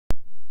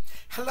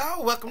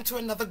Hello, welcome to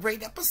another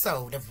great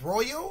episode of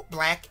Royal,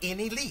 Black, and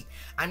Elite.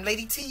 I'm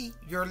Lady T,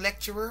 your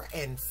lecturer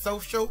and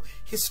social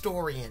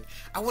historian.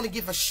 I want to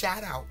give a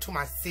shout out to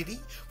my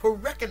city for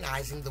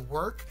recognizing the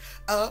work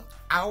of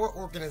our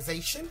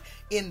organization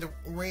in the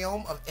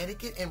realm of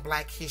etiquette and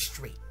Black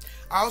history.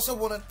 I also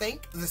want to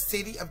thank the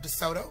city of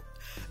DeSoto,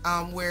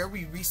 where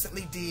we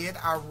recently did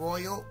our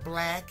Royal,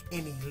 Black,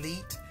 and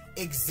Elite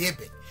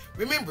exhibit.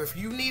 Remember, if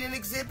you need an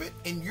exhibit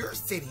in your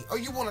city or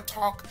you want to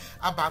talk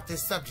about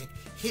this subject,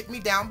 hit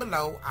me down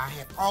below. I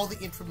have all the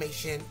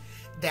information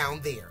down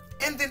there.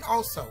 And then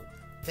also,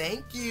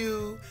 thank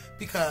you,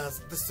 because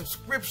the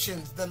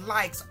subscriptions, the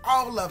likes,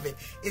 all of it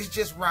is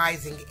just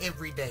rising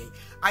every day.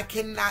 I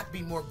cannot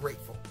be more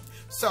grateful.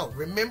 So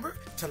remember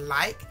to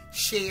like,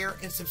 share,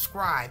 and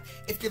subscribe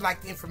if you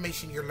like the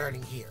information you're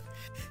learning here.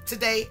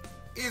 Today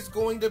is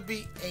going to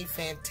be a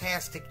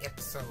fantastic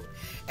episode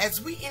as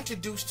we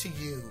introduce to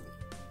you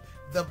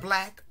the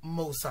Black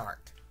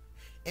Mozart.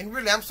 And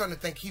really, I'm starting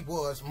to think he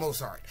was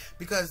Mozart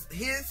because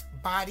his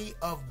body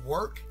of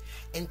work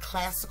in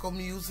classical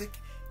music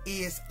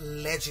is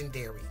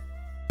legendary.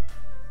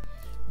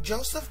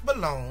 Joseph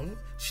Bologne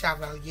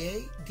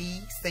Chevalier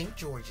de St.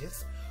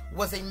 Georges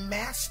was a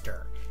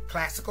master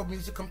classical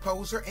music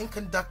composer and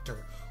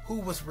conductor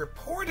who was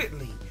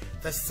reportedly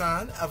the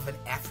son of an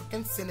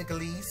African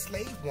Senegalese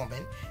slave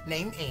woman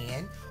named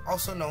Anne,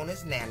 also known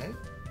as Nanan,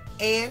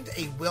 and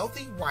a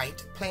wealthy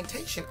white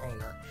plantation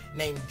owner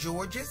named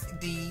Georges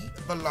de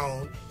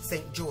Bologne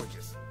St.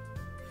 Georges.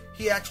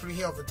 He actually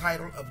held the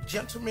title of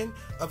Gentleman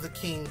of the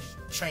King's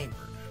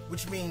Chamber,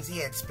 which means he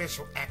had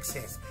special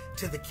access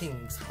to the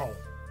king's home.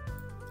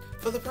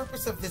 For the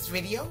purpose of this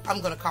video, I'm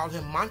going to call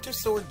him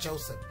Montresor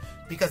Joseph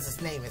because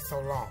his name is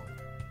so long.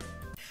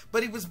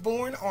 But he was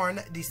born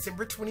on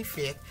December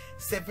 25th,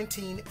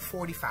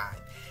 1745,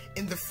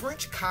 in the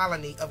French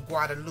colony of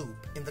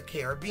Guadeloupe in the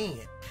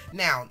Caribbean.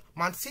 Now,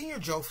 Monsignor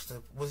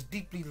Joseph was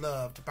deeply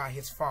loved by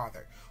his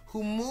father,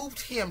 who moved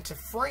him to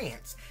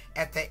France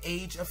at the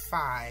age of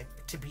 5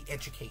 to be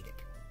educated.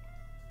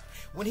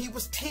 When he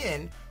was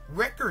 10,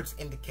 records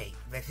indicate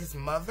that his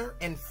mother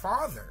and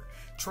father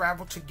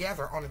traveled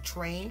together on a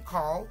train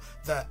called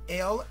the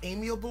El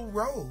Amiable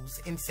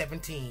Rose in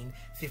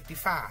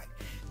 1755.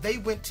 They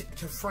went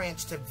to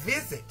France to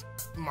visit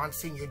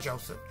Monsignor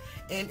Joseph,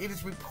 and it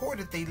is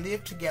reported they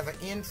lived together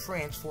in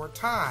France for a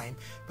time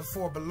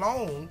before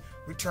Bologne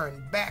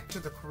returned back to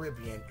the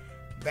Caribbean,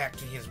 back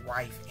to his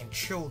wife and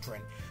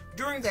children.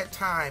 During that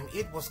time,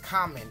 it was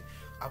common,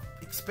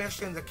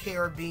 especially in the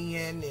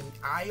Caribbean and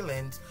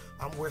islands,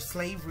 where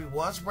slavery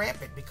was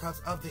rampant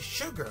because of the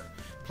sugar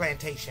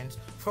plantations,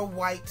 for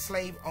white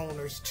slave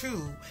owners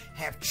to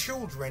have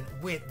children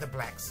with the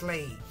black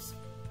slaves.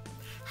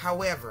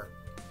 However,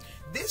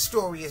 this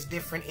story is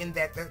different in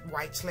that the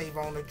white slave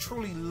owner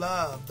truly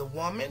loved the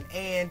woman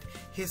and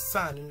his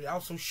son, and it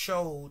also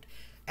showed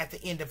at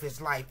the end of his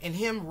life. And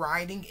him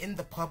riding in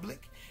the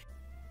public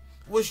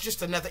was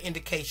just another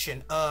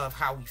indication of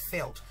how he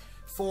felt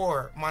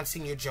for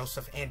Monsignor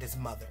Joseph and his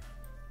mother.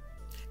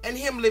 And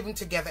him living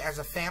together as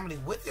a family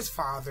with his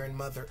father and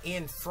mother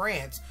in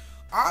France,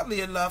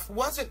 oddly enough,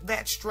 wasn't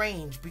that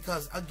strange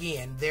because,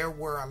 again, there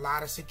were a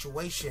lot of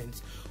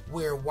situations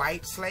where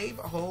white slave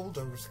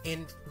holders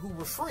who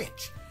were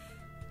French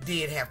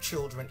did have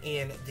children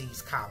in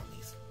these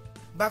colonies.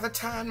 By the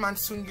time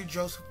Monsignor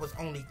Joseph was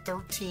only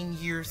 13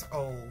 years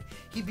old,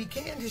 he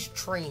began his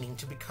training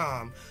to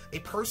become a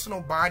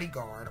personal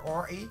bodyguard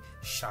or a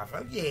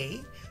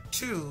chevalier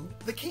to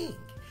the king.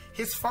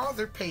 His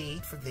father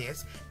paid for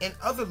this and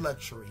other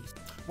luxuries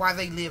while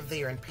they lived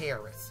there in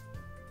Paris.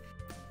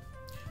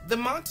 The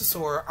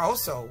Montresor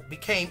also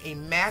became a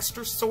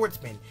master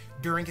swordsman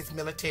during his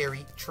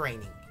military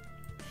training,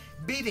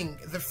 beating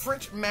the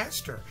French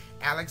master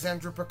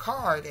Alexandre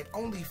Picard at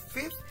only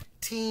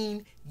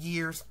 15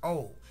 years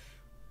old.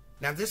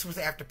 Now, this was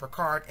after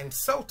Picard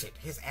insulted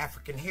his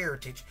African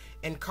heritage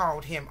and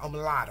called him a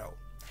mulatto,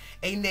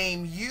 a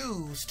name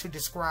used to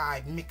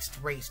describe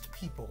mixed-raced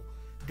people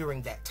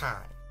during that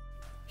time.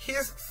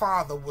 His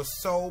father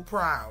was so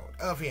proud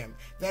of him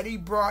that he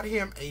brought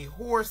him a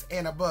horse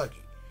and a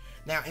buggy.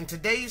 Now, in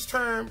today's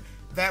term,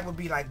 that would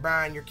be like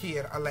buying your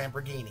kid a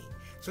Lamborghini.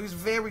 So he's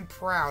very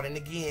proud, and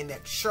again,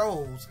 that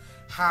shows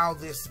how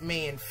this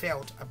man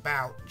felt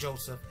about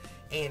Joseph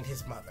and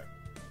his mother.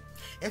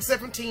 In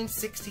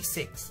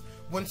 1766,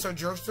 when Sir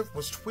Joseph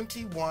was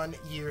 21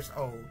 years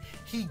old,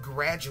 he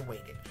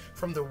graduated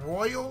from the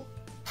Royal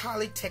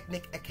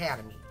Polytechnic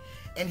Academy,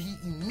 and he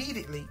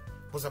immediately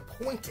was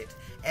appointed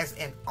as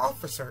an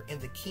officer in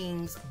the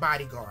king's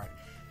bodyguard,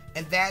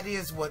 and that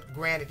is what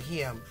granted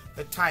him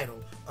the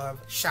title of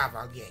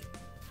Chevalier.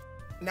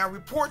 Now,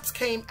 reports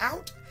came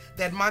out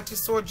that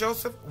Montresor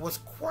Joseph was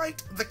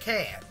quite the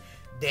cad,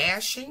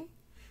 dashing.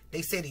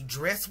 They said he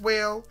dressed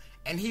well,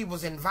 and he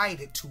was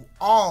invited to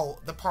all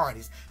the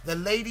parties. The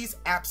ladies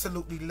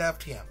absolutely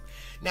loved him.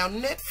 Now,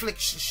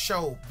 Netflix's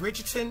show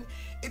Bridgerton,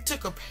 it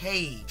took a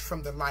page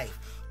from the life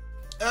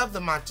of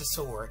the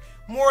Montresor,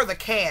 more the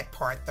cad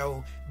part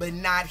though, but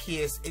not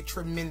his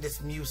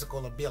tremendous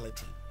musical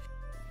ability.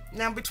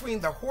 Now, between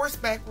the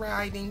horseback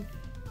riding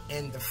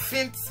and the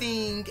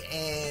fencing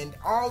and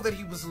all that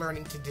he was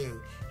learning to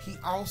do, he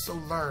also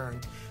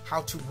learned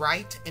how to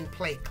write and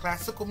play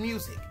classical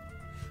music.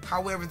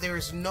 However, there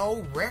is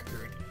no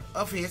record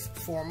of his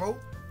formal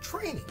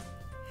training.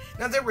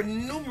 Now, there were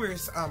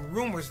numerous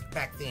rumors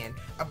back then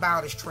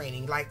about his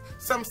training. Like,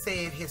 some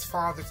said his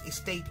father's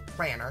estate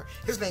planner,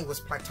 his name was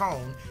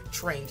Platon,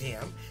 trained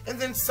him. And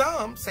then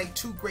some say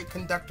two great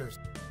conductors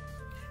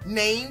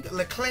named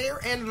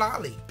Leclerc and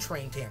Lally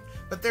trained him.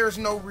 But there is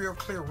no real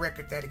clear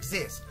record that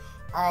exists.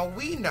 All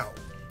we know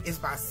is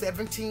by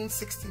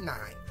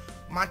 1769,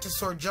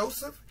 Montessor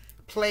Joseph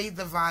played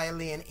the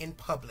violin in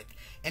public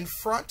in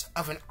front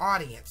of an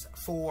audience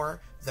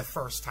for the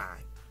first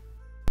time.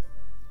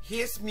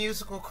 His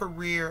musical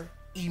career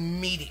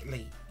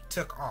immediately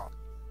took off.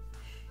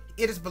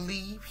 It is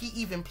believed he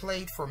even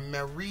played for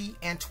Marie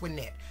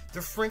Antoinette,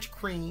 the French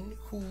queen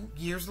who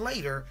years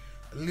later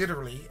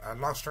literally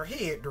lost her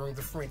head during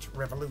the French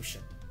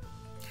Revolution.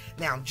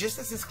 Now, just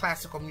as his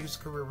classical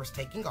music career was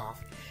taking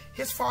off,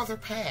 his father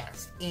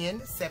passed in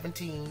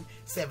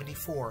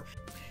 1774,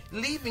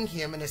 leaving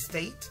him an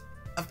estate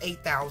of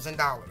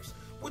 $8,000,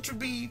 which would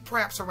be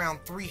perhaps around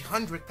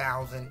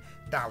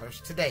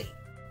 $300,000 today.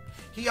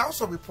 He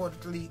also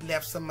reportedly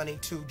left some money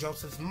to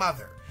Joseph's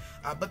mother,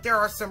 but there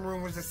are some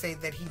rumors that say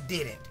that he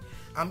didn't.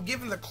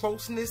 Given the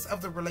closeness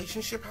of the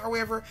relationship,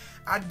 however,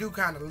 I do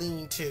kind of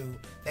lean to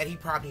that he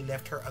probably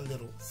left her a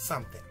little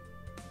something.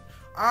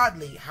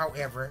 Oddly,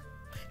 however,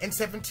 in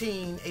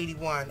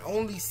 1781,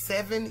 only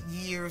 7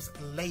 years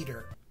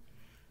later,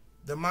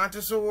 the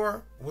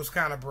Montessor was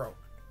kind of broke.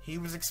 He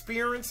was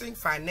experiencing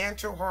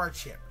financial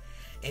hardship,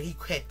 and he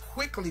had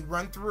quickly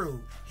run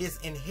through his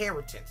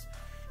inheritance,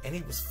 and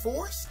he was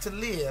forced to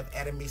live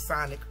at a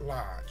Masonic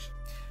lodge.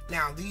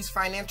 Now, these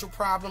financial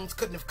problems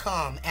couldn't have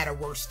come at a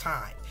worse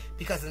time,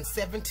 because in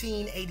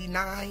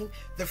 1789,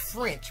 the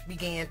French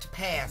began to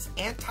pass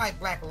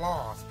anti-black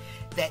laws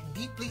that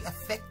deeply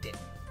affected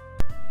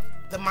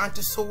the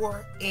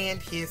Montessor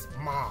and his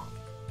mom.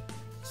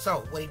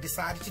 So what he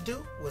decided to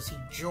do was he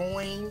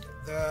joined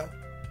the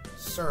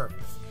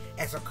service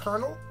as a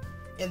colonel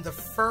in the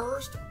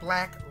first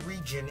black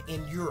region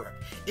in Europe.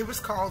 It was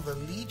called the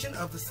Legion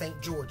of the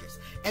St. George's,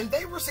 and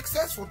they were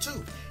successful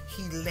too.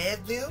 He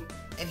led them,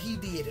 and he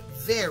did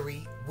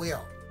very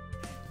well.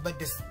 But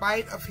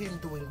despite of him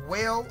doing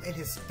well in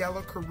his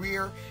stellar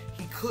career,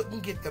 he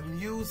couldn't get the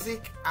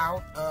music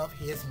out of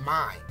his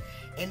mind,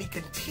 and he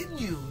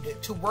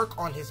continued to work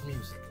on his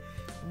music,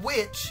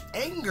 which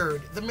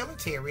angered the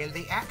military, and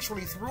they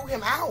actually threw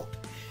him out.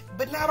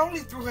 But not only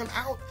threw him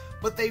out,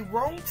 but they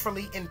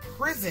wrongfully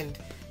imprisoned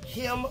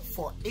him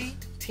for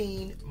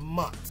 18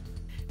 months.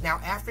 Now,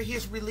 after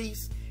his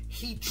release,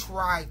 he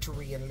tried to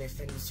re-enlist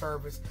in the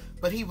service,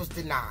 but he was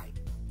denied.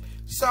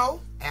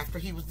 So, after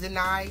he was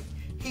denied,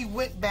 he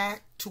went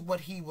back to what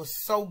he was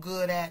so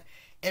good at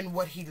and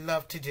what he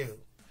loved to do.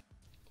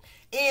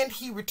 And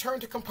he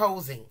returned to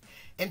composing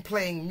and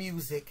playing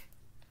music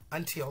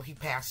until he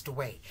passed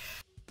away.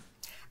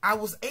 I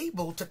was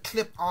able to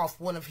clip off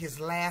one of his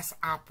last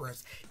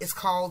operas. It's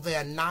called The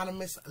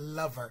Anonymous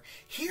Lover.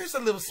 Here's a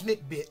little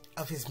snippet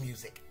of his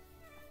music.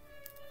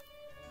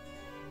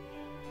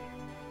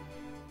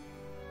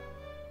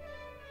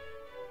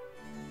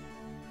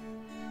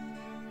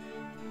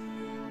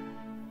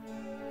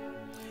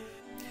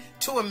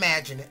 To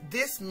imagine it,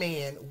 this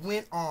man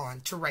went on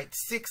to write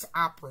 6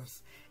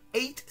 operas,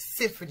 8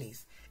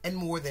 symphonies, and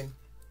more than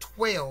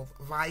 12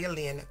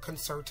 violin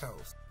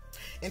concertos.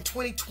 In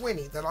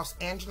 2020, the Los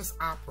Angeles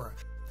Opera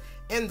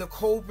and the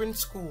Colburn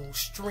School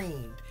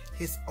streamed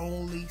his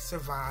only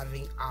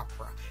surviving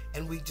opera,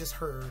 and we just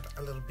heard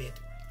a little bit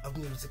of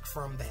music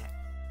from that.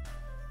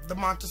 The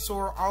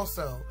Montessor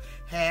also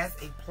has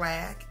a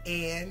plaque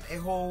and a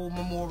whole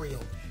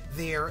memorial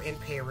there in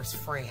Paris,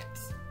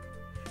 France.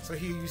 So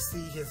here you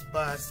see his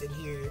bust, and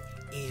here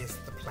is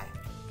the plaque.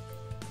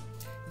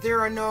 There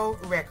are no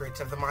records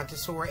of the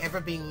Montessor ever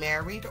being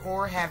married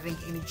or having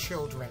any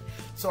children,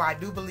 so I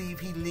do believe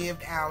he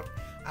lived out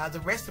the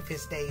rest of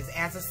his days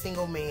as a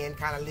single man,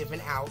 kind of living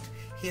out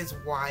his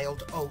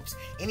wild oats.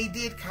 And he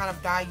did kind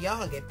of die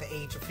young at the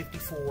age of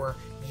 54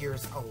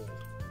 years old.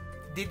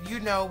 Did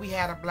you know we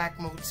had a black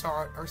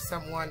Mozart, or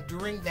someone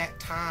during that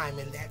time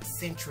in that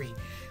century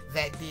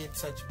that did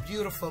such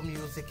beautiful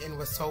music and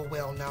was so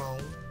well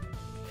known?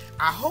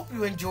 I hope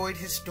you enjoyed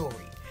his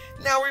story.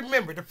 Now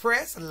remember to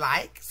press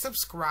like,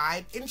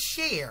 subscribe, and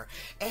share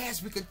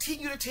as we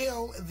continue to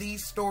tell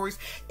these stories.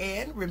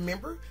 And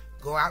remember,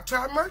 go out to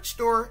our merch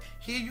store.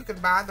 Here you can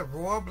buy the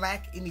Royal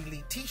Black and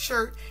Elite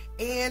t-shirt,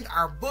 and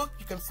our book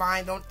you can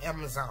find on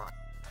Amazon.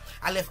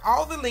 I left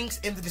all the links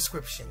in the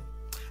description.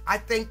 I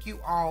thank you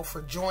all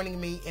for joining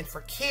me and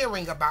for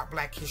caring about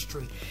Black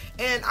history.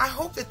 And I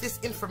hope that this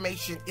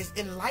information is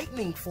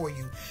enlightening for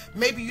you.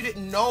 Maybe you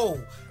didn't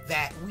know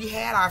that we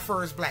had our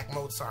first Black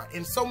Mozart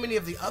and so many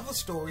of the other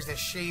stories that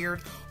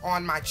shared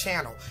on my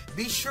channel.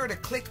 Be sure to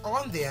click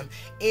on them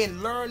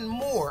and learn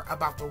more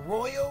about the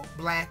Royal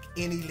Black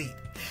and Elite.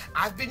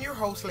 I've been your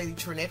host, Lady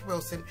Trinette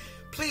Wilson.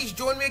 Please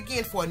join me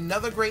again for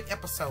another great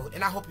episode,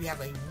 and I hope you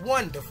have a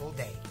wonderful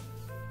day.